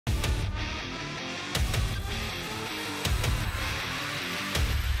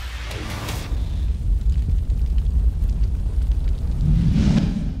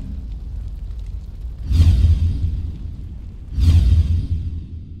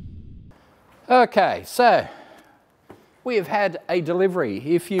Okay, so we have had a delivery.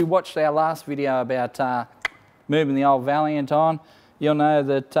 If you watched our last video about moving the old Valiant on, you'll know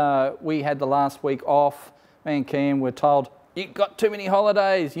that we had the last week off. Me and Cam were told, you've got too many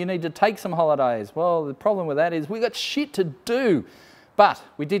holidays, you need to take some holidays. Well, the problem with that is we got shit to do. But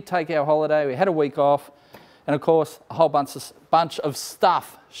we did take our holiday, we had a week off, and of course a whole bunch of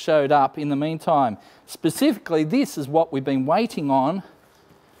stuff showed up in the meantime. Specifically, this is what we've been waiting on.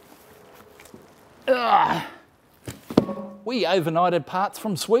 We overnighted parts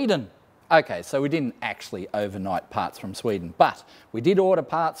from Sweden. Okay, so we didn't actually overnight parts from Sweden, but we did order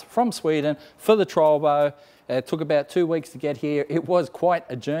parts from Sweden for the Trolvo. It took about 2 weeks to get here. It was quite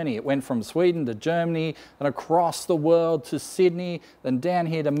a journey. It went from Sweden to Germany, then across the world to Sydney, then down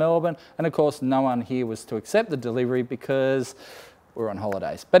here to Melbourne. And of course, no one here was to accept the delivery because we're on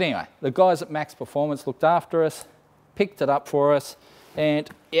holidays. But anyway, the guys at Max Performance looked after us, picked it up for us, and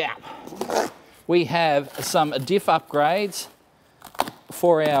yeah, we have some diff upgrades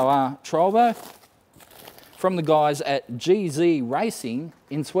for our Trolvo from the guys at GZ Racing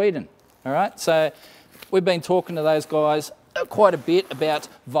in Sweden. All right, so we've been talking to those guys quite a bit about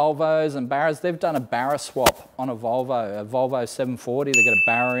Volvos and Barras. They've done a Barra swap on a Volvo 740. They've got a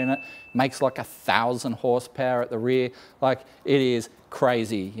Barra in it, makes like 1,000 horsepower at the rear. Like, it is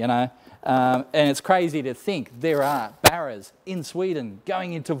crazy, you know. And it's crazy to think there are Barras in Sweden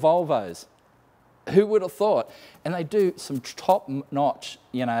going into Volvos. Who would have thought? And they do some top-notch,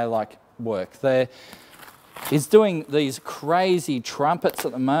 you know, like work. He's doing these crazy trumpets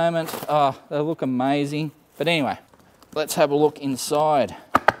at the moment. Oh, they look amazing. But anyway, let's have a look inside.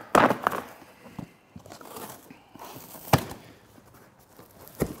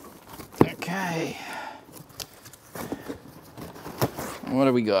 Okay. What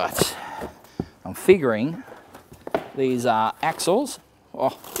do we got? I'm figuring these are axles.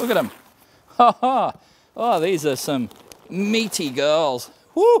 Oh, look at them. Oh, these are some meaty girls.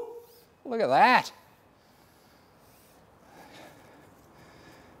 Woo! Look at that.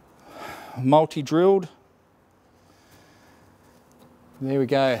 Multi-drilled. There we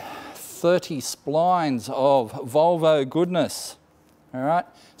go. 30 splines of Volvo goodness. All right.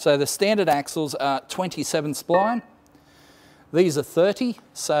 So the standard axles are 27 spline. These are 30.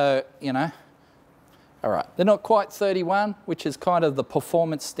 So, you know, all right. They're not quite 31, which is kind of the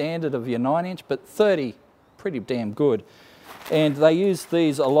performance standard of your 9-inch, but 30, pretty damn good. And they use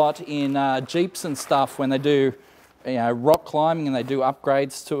these a lot in Jeeps and stuff when they do, you know, rock climbing, and they do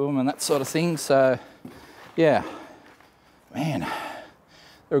upgrades to them and that sort of thing. So, yeah, man,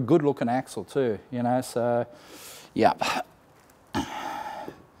 they're a good looking axle too, you know, so, yeah.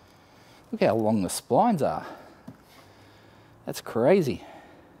 Look how long the splines are. That's crazy.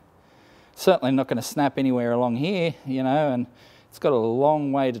 Certainly not going to snap anywhere along here, you know, and it's got a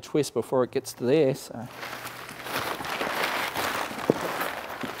long way to twist before it gets to there, so.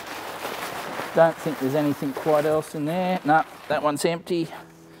 Don't think there's anything quite else in there. No, that one's empty.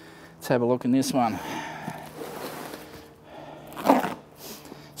 Let's have a look in this one.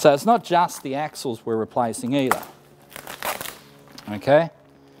 So it's not just the axles we're replacing either. Okay.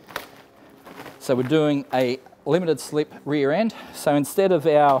 So we're doing a limited slip rear end. So instead of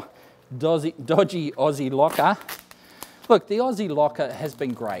our dodgy Aussie locker, look, the Aussie locker has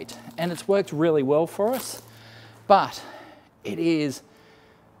been great and it's worked really well for us, but it is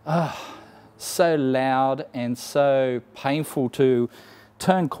so loud and so painful to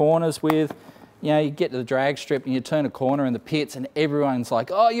turn corners with. You know, you get to the drag strip and you turn a corner in the pits and everyone's like,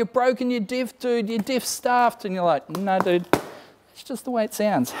 oh, you've broken your diff, dude, your diff's stuffed. And you're like, no, dude, it's just the way it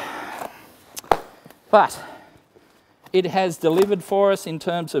sounds. But it has delivered for us in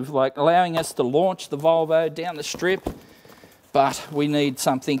terms of like allowing us to launch the Volvo down the strip, but we need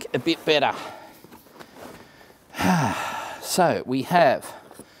something a bit better. So we have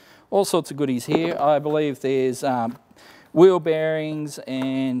all sorts of goodies here. I believe there's wheel bearings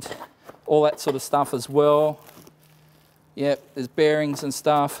and all that sort of stuff as well. Yep, there's bearings and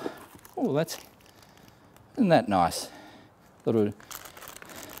stuff. Oh, isn't that nice? Little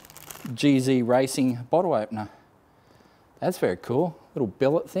GZ Racing bottle opener. That's very cool. Little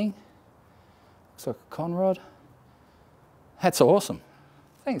billet thing. Looks like a conrod. That's awesome.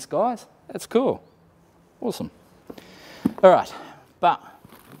 Thanks, guys. That's cool. Awesome. All right, but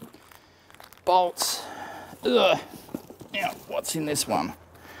bolts. Ugh. Now, what's in this one?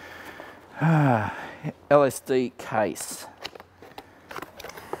 LSD case.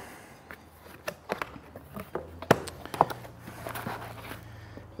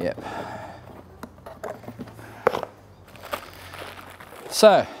 Yep.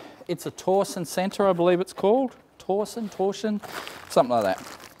 So, it's a torsion center, I believe it's called. Torsion, something like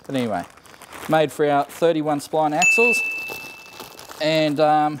that. But anyway, made for our 31 spline axles,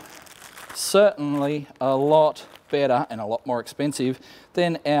 and certainly a lot better and a lot more expensive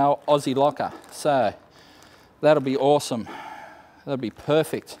than our Aussie locker. So that'll be awesome. That'll be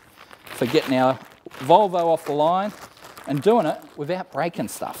perfect for getting our Volvo off the line and doing it without breaking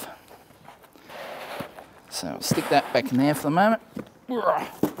stuff. So I'll stick that back in there for the moment.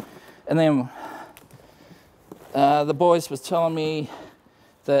 And then the boys was telling me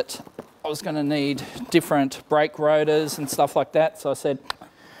that I was going to need different brake rotors and stuff like that. So I said,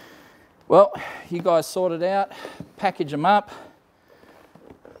 well, you guys sort it out, package them up,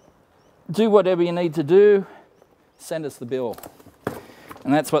 do whatever you need to do, send us the bill.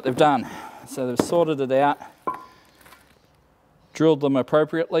 And that's what they've done. So they've sorted it out, drilled them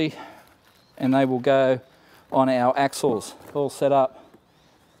appropriately, and they will go on our axles, all set up.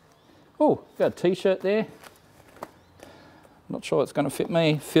 Oh, got a t-shirt there. Not sure it's going to fit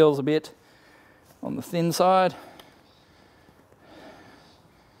me. Feels a bit on the thin side.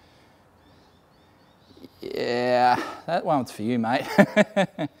 Yeah, that one's for you, mate.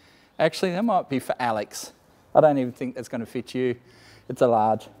 Actually, that might be for Alex. I don't even think that's going to fit you. It's a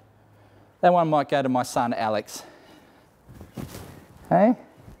large. That one might go to my son, Alex. Hey?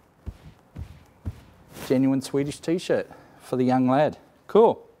 Genuine Swedish t-shirt for the young lad.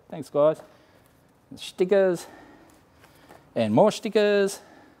 Cool. Thanks, guys. Stickers. And more stickers.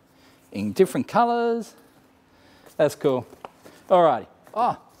 In different colours. That's cool. Alrighty.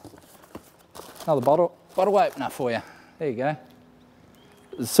 Oh, another bottle opener for you. There you go.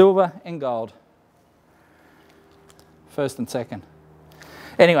 Silver and gold. First and second.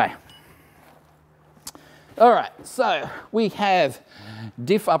 Anyway. Alright, so we have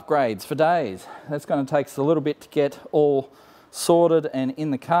diff upgrades for days. That's going to take us a little bit to get all sorted and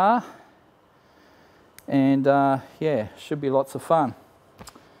in the car. And yeah, should be lots of fun.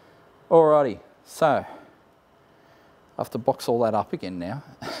 Alrighty, so I have to box all that up again now.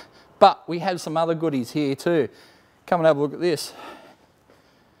 But we have some other goodies here too. Come and have a look at this.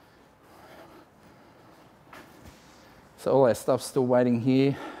 So all our stuff's still waiting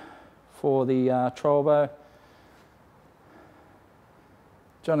here for the Trolvo.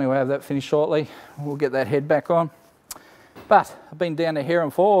 Johnny will have that finished shortly. We'll get that head back on. But I've been down to Hare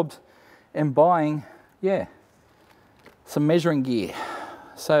and Forbes and buying, yeah, some measuring gear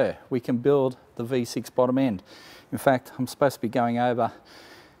so we can build the V6 bottom end. In fact, I'm supposed to be going over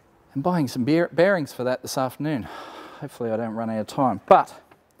and buying some bearings for that this afternoon. Hopefully I don't run out of time. But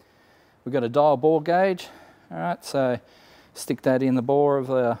we've got a dial bore gauge. All right, so stick that in the bore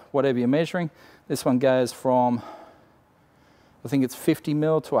of whatever you're measuring. This one goes from, I think it's 50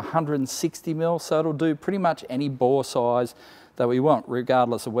 mil to 160 mil, so it'll do pretty much any bore size that we want,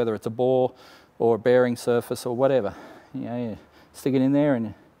 regardless of whether it's a bore or a bearing surface or whatever. You know, you stick it in there and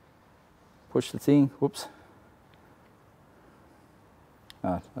you push the thing. Whoops.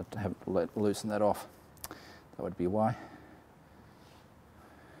 Oh, I have to loosen that off. That would be why.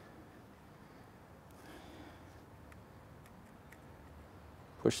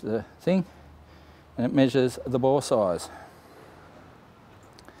 Push the thing and it measures the bore size.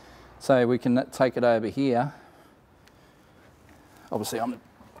 So we can take it over here. Obviously I'm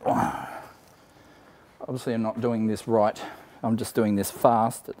not doing this right. I'm just doing this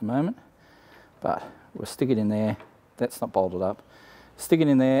fast at the moment. But we'll stick it in there. That's not bolted up. Stick it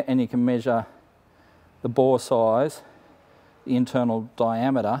in there and you can measure the bore size, the internal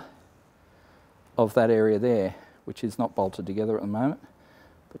diameter of that area there, which is not bolted together at the moment.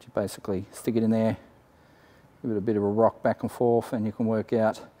 But you basically stick it in there, give it a bit of a rock back and forth, and you can work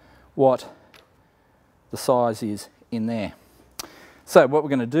out what the size is in there. So what we're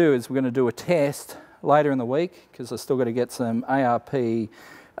going to do is we're going to do a test later in the week, because I've still got to get some ARP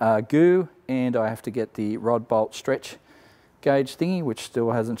goo, and I have to get the rod bolt stretch gauge thingy, which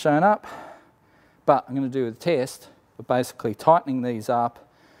still hasn't shown up. But I'm going to do a test of basically tightening these up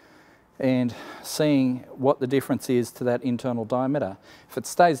and seeing what the difference is to that internal diameter. If it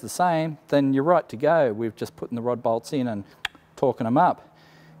stays the same, then you're right to go. We've just putting the rod bolts in and torquing them up.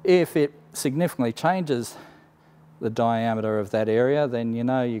 If it significantly changes the diameter of that area, then you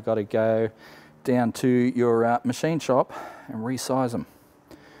know you've got to go down to your machine shop and resize them.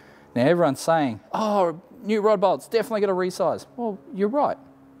 Now everyone's saying, oh, new rod bolts, definitely got to resize. Well, you're right.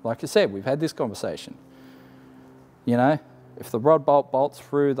 Like I said, we've had this conversation. You know, if the rod bolt bolts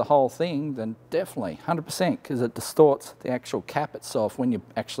through the whole thing, then definitely, 100%, because it distorts the actual cap itself when you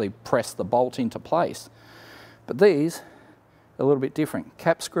actually press the bolt into place. But these are a little bit different.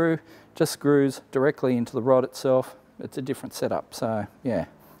 Cap screw just screws directly into the rod itself. It's a different setup. So yeah,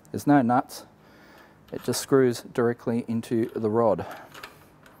 there's no nuts. It just screws directly into the rod.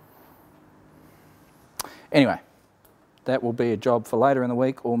 Anyway, that will be a job for later in the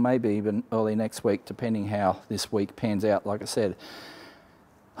week, or maybe even early next week, depending how this week pans out. Like I said,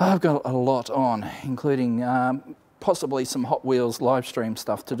 I've got a lot on, including possibly some Hot Wheels live stream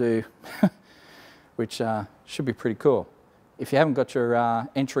stuff to do, which should be pretty cool. If you haven't got your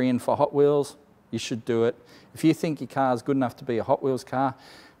entry in for Hot Wheels, you should do it. If you think your car is good enough to be a Hot Wheels car,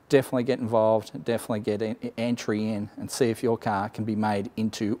 definitely get involved, definitely get an entry in and see if your car can be made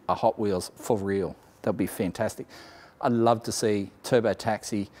into a Hot Wheels for real. That'd be fantastic. I'd love to see Turbo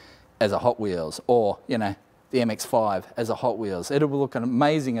Taxi as a Hot Wheels, or, you know, the MX-5 as a Hot Wheels. It will look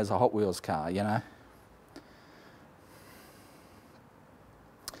amazing as a Hot Wheels car, you know.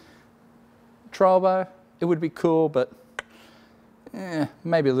 Trolvo, it would be cool, but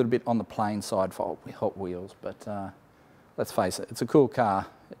maybe a little bit on the plain side for Hot Wheels, but let's face it, it's a cool car.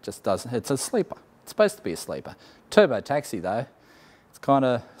 It just doesn't, it's a sleeper. It's supposed to be a sleeper. Turbo Taxi though, it's kind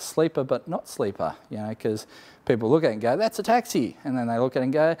of sleeper but not sleeper, you know, because people look at it and go, that's a taxi, and then they look at it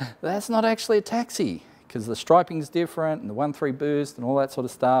and go, that's not actually a taxi, because the striping's different and the 1.3 boost and all that sort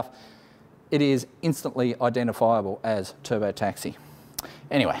of stuff. It is instantly identifiable as Turbo Taxi.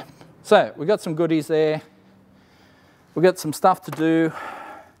 Anyway, so we've got some goodies there. We've got some stuff to do,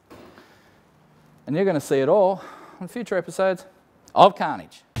 and you're going to see it all on future episodes of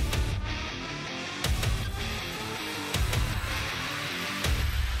Carnage.